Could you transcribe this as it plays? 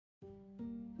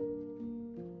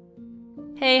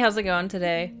Hey, how's it going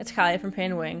today? It's Kylie from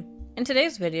Paint & Wing. In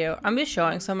today's video, I'm going to be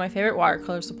showing some of my favorite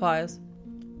watercolor supplies.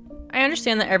 I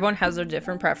understand that everyone has their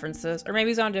different preferences, or maybe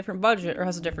is on a different budget or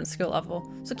has a different skill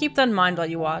level, so keep that in mind while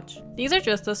you watch. These are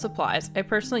just the supplies I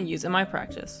personally use in my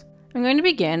practice. I'm going to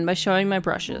begin by showing my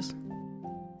brushes.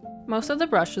 Most of the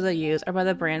brushes I use are by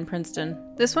the brand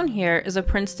Princeton. This one here is a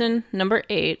Princeton No.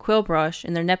 8 quill brush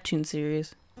in their Neptune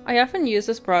series. I often use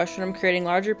this brush when I'm creating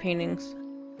larger paintings.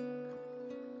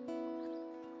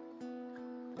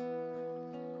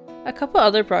 A couple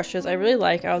other brushes I really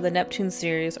like out of the Neptune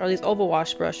series are these oval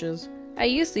wash brushes. I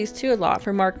use these two a lot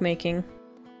for mark making.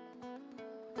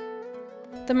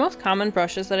 The most common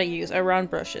brushes that I use are round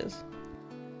brushes.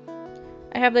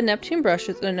 I have the Neptune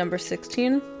brushes in a number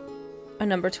 16, a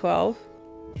number 12,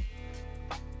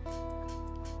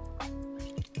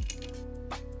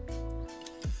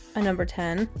 a number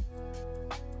 10,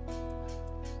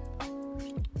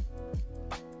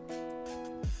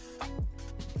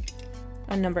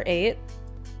 a number 8,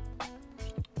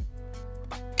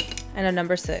 and a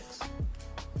number 6.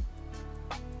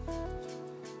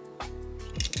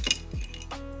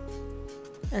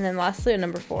 And then lastly, a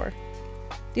number 4.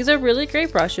 These are really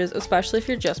great brushes, especially if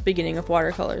you're just beginning with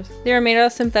watercolors. They are made out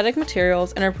of synthetic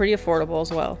materials and are pretty affordable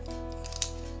as well.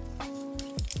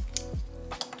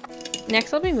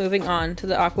 Next, I'll be moving on to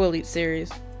the Aqua Elite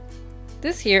series.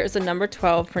 This here is a number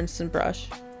 12 Princeton brush.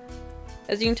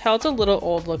 As you can tell, it's a little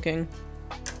old looking.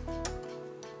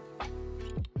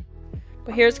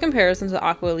 But here's a comparison to the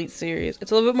Aqua Elite series.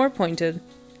 It's a little bit more pointed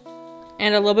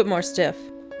and a little bit more stiff.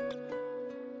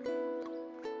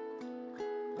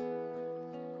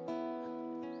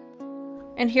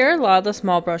 And here are a lot of the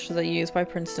small brushes I use by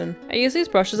Princeton. I use these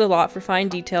brushes a lot for fine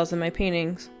details in my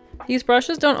paintings. These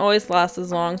brushes don't always last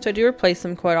as long, so I do replace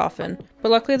them quite often,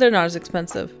 but luckily they're not as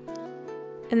expensive.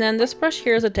 And then this brush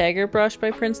here is a dagger brush by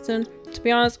Princeton. To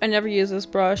be honest, I never use this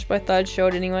brush, but I thought I'd show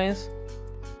it anyways.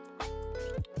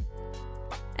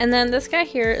 And then this guy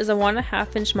here is a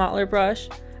 1.5 inch Mottler brush.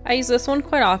 I use this one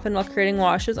quite often while creating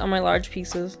washes on my large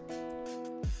pieces.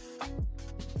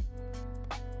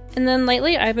 And then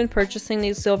lately I've been purchasing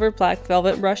these silver black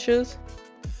velvet brushes.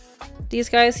 These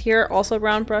guys here are also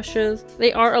round brushes.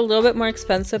 They are a little bit more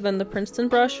expensive than the Princeton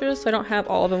brushes, so I don't have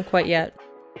all of them quite yet.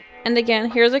 And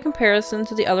again, here's a comparison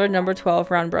to the other number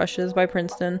 12 round brushes by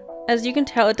Princeton. As you can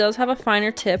tell, it does have a finer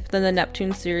tip than the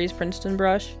Neptune series Princeton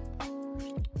brush.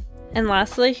 And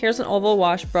lastly, here's an oval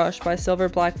wash brush by Silver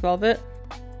Black Velvet.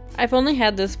 I've only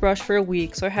had this brush for a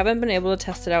week, so I haven't been able to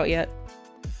test it out yet.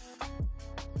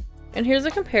 And here's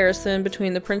a comparison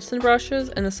between the Princeton brushes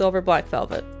and the Silver Black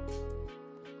Velvet.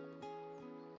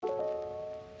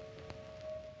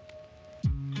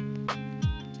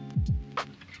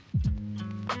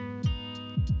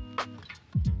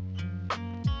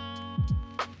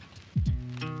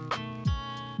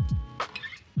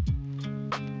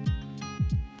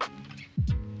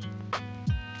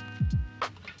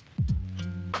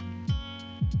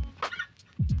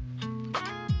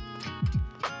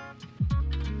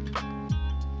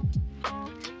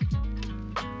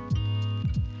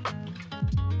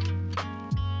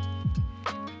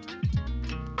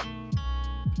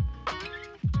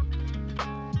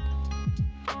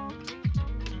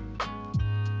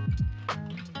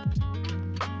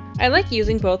 I like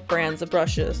using both brands of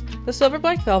brushes. The Silver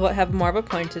Black Velvet have more of a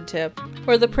pointed tip,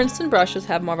 where the Princeton brushes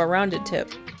have more of a rounded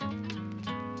tip.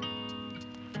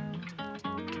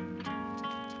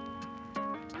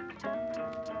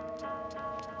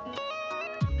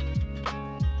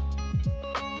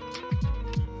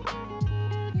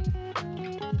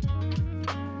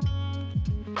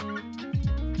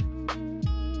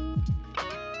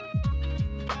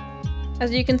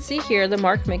 As you can see here, the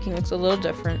mark making looks a little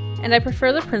different, and I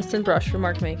prefer the Princeton brush for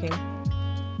mark making.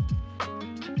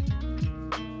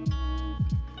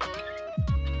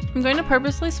 I'm going to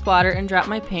purposely splatter and drop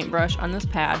my paintbrush on this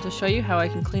pad to show you how I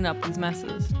can clean up these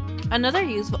messes. Another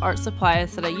useful art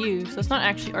supplies that I use, so it's not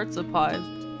actually art supplies,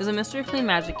 is a Mr. Clean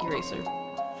Magic Eraser.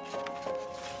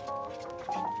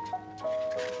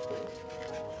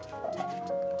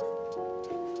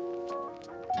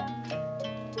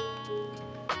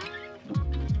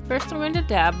 First, I'm going to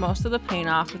dab most of the paint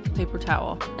off with the paper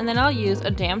towel, and then I'll use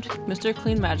a damped Mr.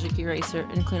 Clean Magic Eraser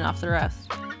and clean off the rest.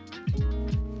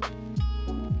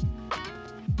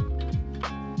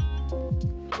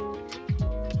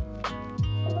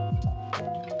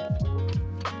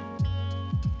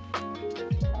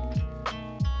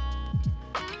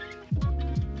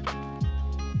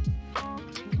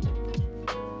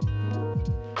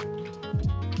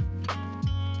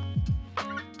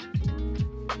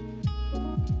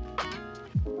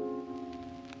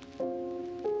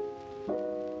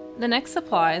 The next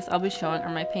supplies I'll be showing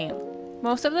are my paint.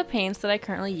 Most of the paints that I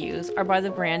currently use are by the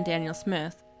brand Daniel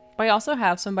Smith, but I also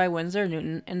have some by Winsor &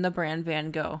 Newton in the brand Van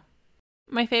Gogh.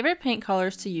 My favorite paint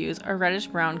colors to use are reddish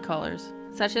brown colors,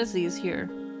 such as these here.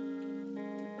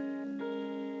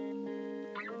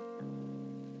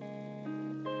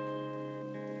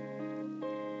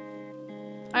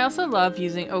 I also love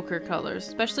using ochre colors,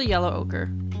 especially yellow ochre.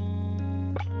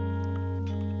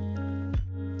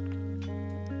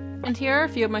 And here are a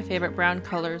few of my favorite brown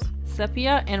colors,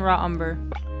 sepia and raw umber.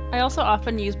 I also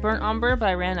often use burnt umber, but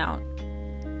I ran out.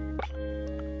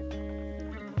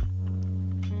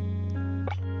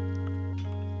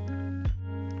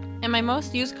 And my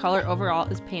most used color overall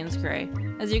is Payne's Gray.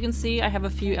 As you can see, I have a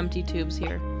few empty tubes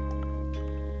here.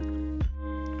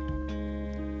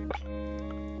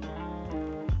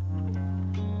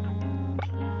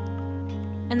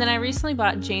 And then I recently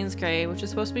bought Jane's Gray, which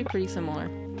is supposed to be pretty similar.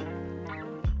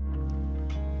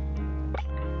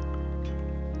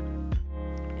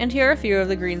 And here are a few of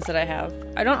the greens that I have.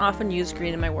 I don't often use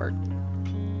green in my work.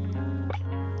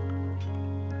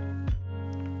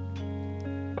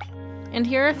 And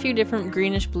here are a few different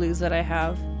greenish blues that I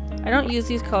have. I don't use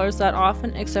these colors that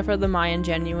often except for the Mayan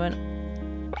Genuine.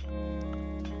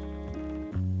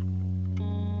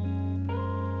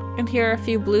 And here are a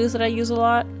few blues that I use a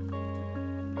lot.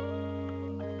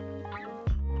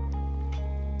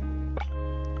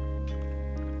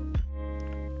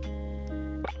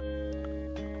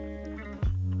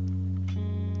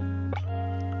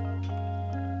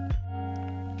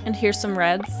 And here's some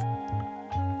reds.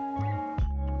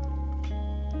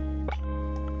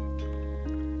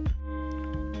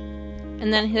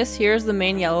 And then this here is the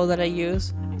main yellow that I use.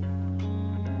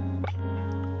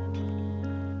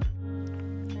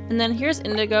 And then here's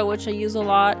indigo, which I use a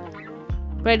lot,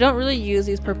 but I don't really use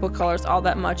these purple colors all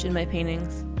that much in my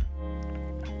paintings.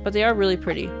 But they are really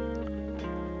pretty.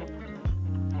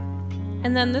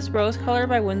 And then this rose color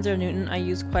by Winsor & Newton I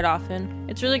use quite often.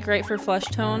 It's really great for flesh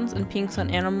tones and pinks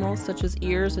on animals such as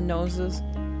ears and noses.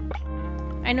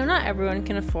 I know not everyone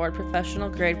can afford professional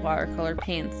grade watercolor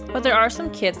paints, but there are some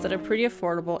kits that are pretty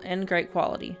affordable and great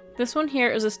quality. This one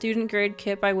here is a student grade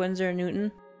kit by Winsor &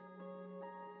 Newton.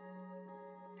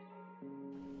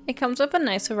 It comes with a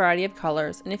nice variety of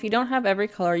colors, and if you don't have every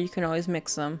color, you can always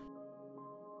mix them.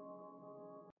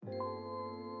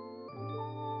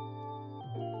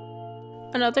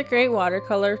 Another great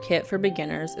watercolor kit for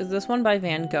beginners is this one by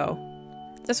Van Gogh.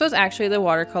 This was actually the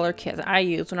watercolor kit that I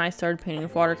used when I started painting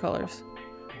with watercolors.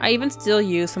 I even still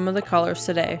use some of the colors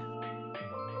today.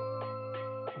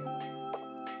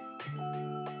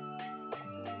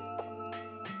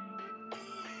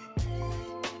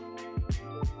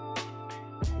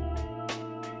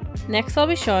 Next I'll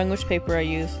be showing which paper I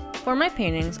use. For my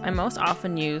paintings, I most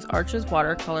often use Arches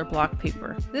watercolor block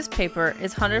paper. This paper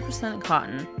is 100%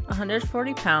 cotton,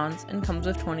 140 pounds, and comes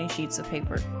with 20 sheets of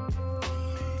paper.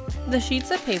 The sheets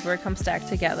of paper come stacked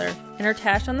together and are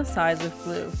attached on the sides with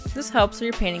glue. This helps so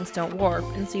your paintings don't warp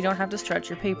and so you don't have to stretch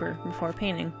your paper before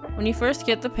painting. When you first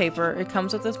get the paper, it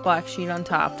comes with this black sheet on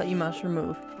top that you must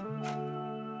remove.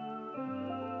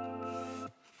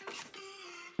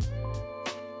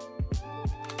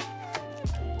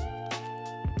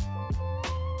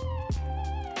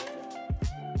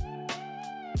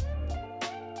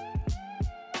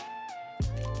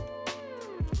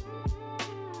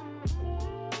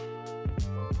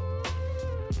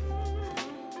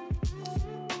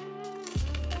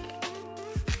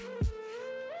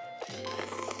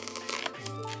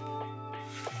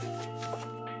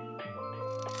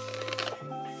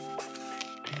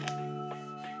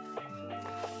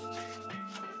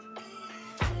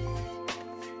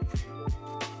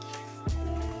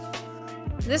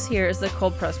 This here is the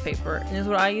Coldpress paper and is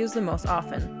what I use the most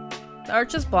often. The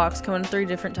Arches blocks come in 3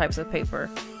 different types of paper: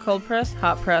 cold press,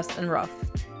 hot press, and rough.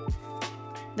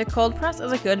 The cold press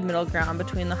is a good middle ground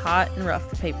between the hot and rough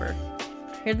paper.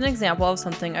 Here's an example of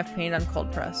something I've painted on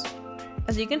cold press.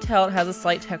 As you can tell, it has a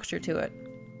slight texture to it.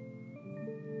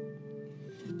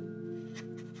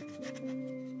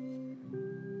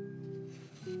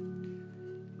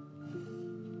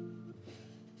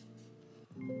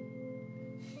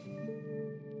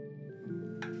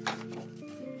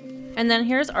 And then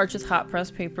here's Arches hot press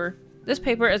paper. This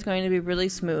paper is going to be really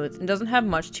smooth and doesn't have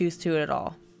much juice to it at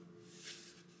all.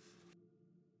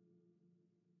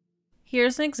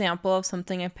 Here's an example of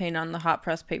something I painted on the hot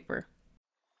press paper.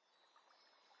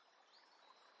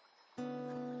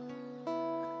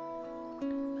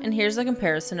 And here's a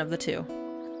comparison of the two.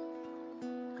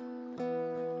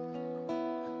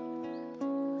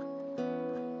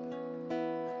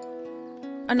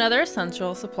 Another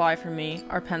essential supply for me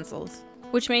are pencils.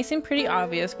 Which may seem pretty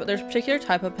obvious, but there's a particular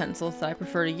type of pencils that I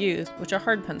prefer to use, which are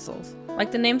hard pencils. Like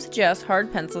the name suggests,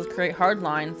 hard pencils create hard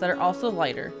lines that are also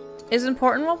lighter. It is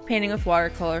important while painting with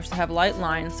watercolors to have light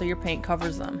lines so your paint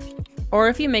covers them. Or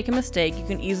if you make a mistake, you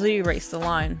can easily erase the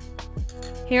line.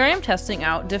 Here I am testing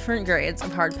out different grades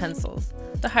of hard pencils.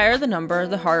 The higher the number,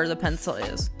 the harder the pencil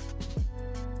is.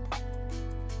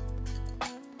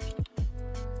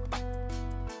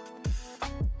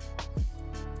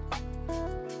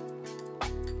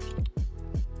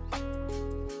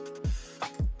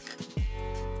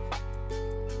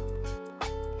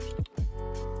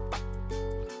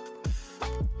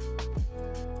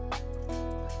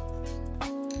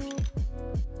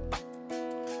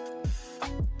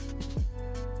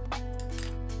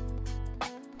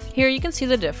 Here you can see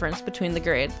the difference between the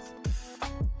grades.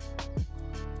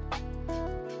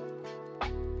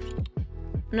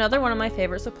 Another one of my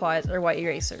favorite supplies are white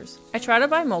erasers. I try to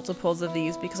buy multiples of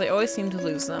these because I always seem to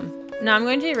lose them. Now I'm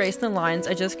going to erase the lines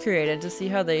I just created to see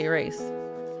how they erase.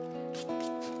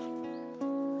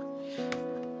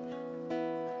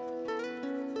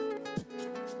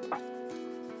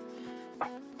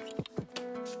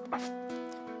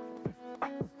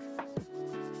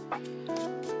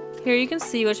 Here you can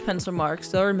see which pencil marks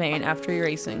still remain after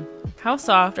erasing. How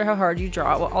soft or how hard you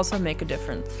draw will also make a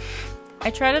difference. I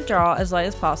try to draw as light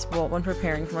as possible when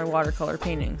preparing for my watercolor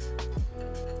paintings.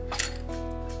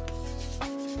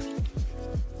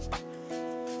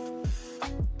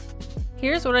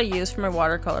 Here's what I use for my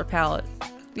watercolor palette.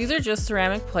 These are just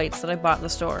ceramic plates that I bought in the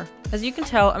store. As you can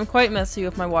tell, I'm quite messy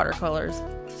with my watercolors.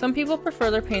 Some people prefer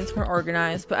their paints more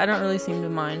organized, but I don't really seem to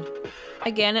mind.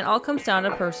 Again, it all comes down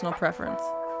to personal preference.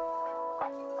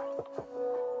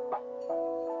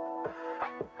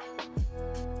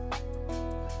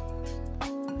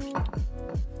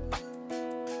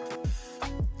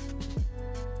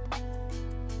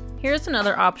 Here's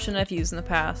another option I've used in the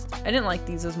past. I didn't like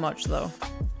these as much though.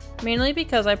 Mainly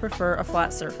because I prefer a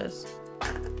flat surface.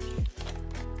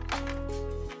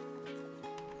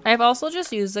 I have also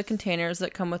just used the containers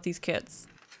that come with these kits.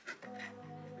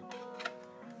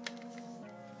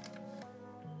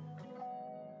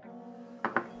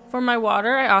 For my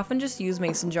water, I often just use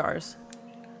mason jars.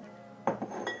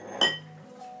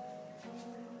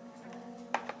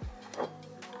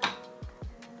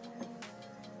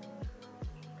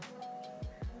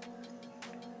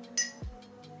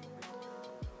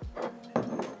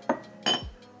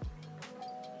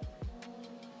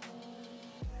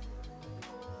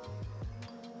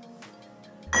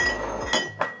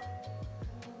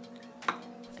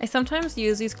 I sometimes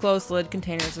use these closed lid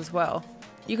containers as well.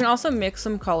 You can also mix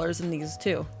some colors in these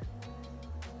too.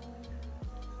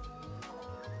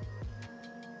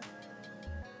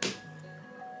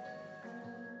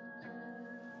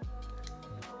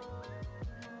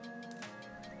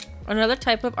 Another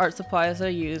type of art supplies I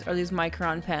use are these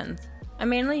micron pens. I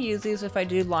mainly use these if I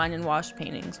do line and wash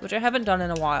paintings, which I haven't done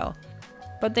in a while,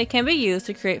 but they can be used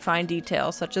to create fine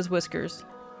details such as whiskers.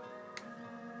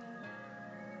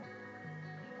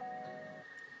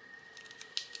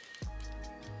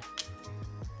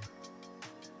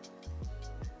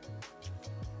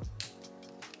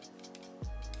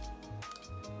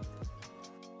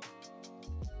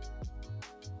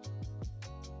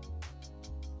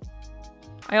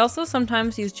 I also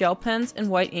sometimes use gel pens and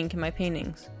white ink in my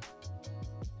paintings.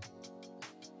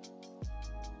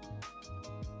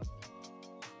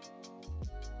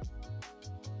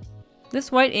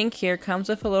 This white ink here comes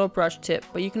with a little brush tip,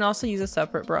 but you can also use a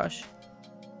separate brush.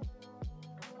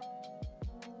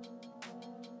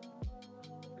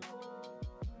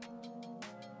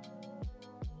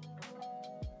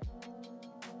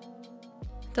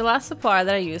 The last supply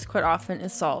that I use quite often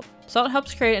is salt. Salt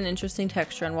helps create an interesting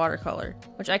texture in watercolor,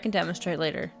 which I can demonstrate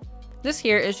later. This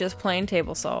here is just plain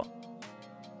table salt.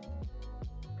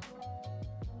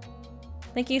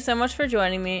 Thank you so much for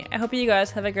joining me. I hope you guys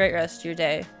have a great rest of your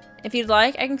day. If you'd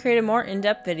like, I can create a more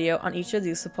in-depth video on each of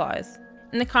these supplies.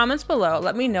 In the comments below,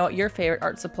 let me know what your favorite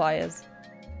art supply is.